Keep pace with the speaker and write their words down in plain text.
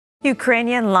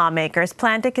Ukrainian lawmakers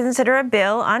plan to consider a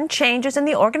bill on changes in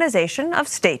the organization of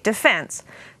state defense.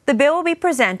 The bill will be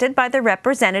presented by the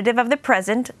representative of the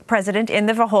president in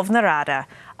the Verkhovna Rada.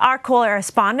 Our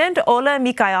correspondent, Ola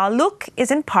Mikhailuk,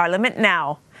 is in Parliament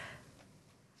now.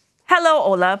 Hello,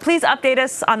 Ola. Please update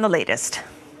us on the latest.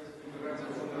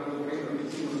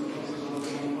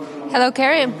 Hello,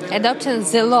 Carrie. Adopting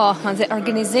the law on the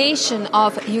organization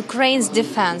of Ukraine's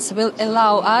defense will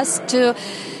allow us to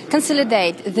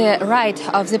consolidate the right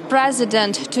of the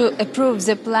president to approve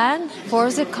the plan for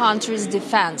the country's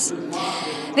defense.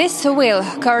 This will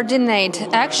coordinate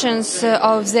actions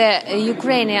of the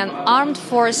Ukrainian armed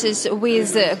forces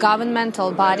with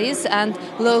governmental bodies and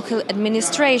local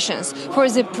administrations for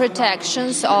the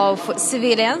protections of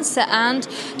civilians and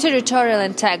territorial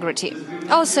integrity.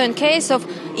 Also, in case of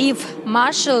if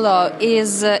martial law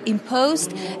is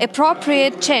imposed,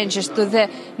 appropriate changes to the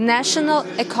national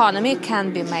economy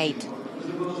can be made.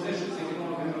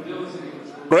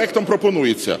 This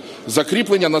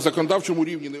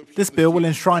bill will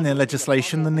enshrine in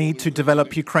legislation the need to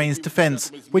develop Ukraine's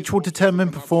defence, which will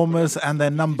determine performers and their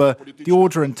number, the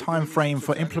order and time frame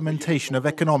for implementation of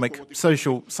economic,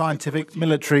 social, scientific,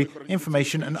 military,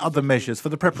 information and other measures for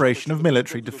the preparation of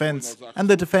military defence, and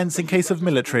the defence in case of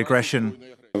military aggression.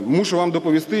 I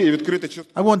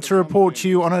want to report to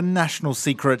you on a national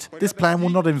secret. This plan will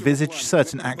not envisage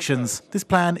certain actions. This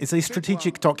plan is a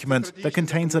strategic document that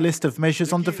contains a list of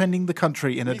measures on defending the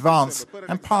country in advance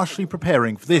and partially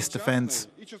preparing for this defence.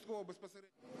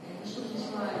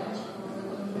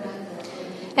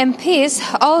 MPs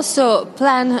also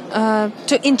plan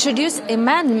to introduce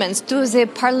amendments to the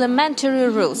parliamentary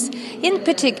rules. In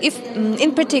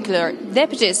particular,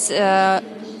 deputies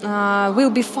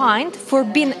will be fined for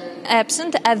being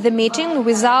absent at the meeting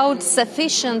without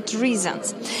sufficient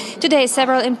reasons. Today,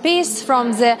 several MPs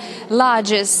from the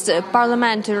largest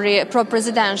parliamentary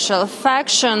pro-presidential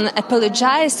faction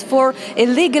apologized for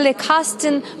illegally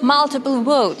casting multiple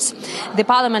votes. The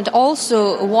parliament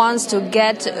also wants to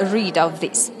get rid of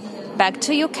this. Back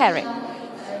to you, Carrie.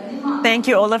 Thank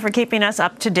you, Ola, for keeping us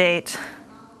up to date.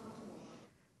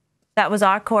 That was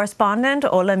our correspondent,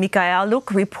 Ola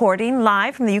Mikhailuk, reporting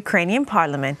live from the Ukrainian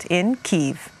parliament in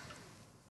Kyiv.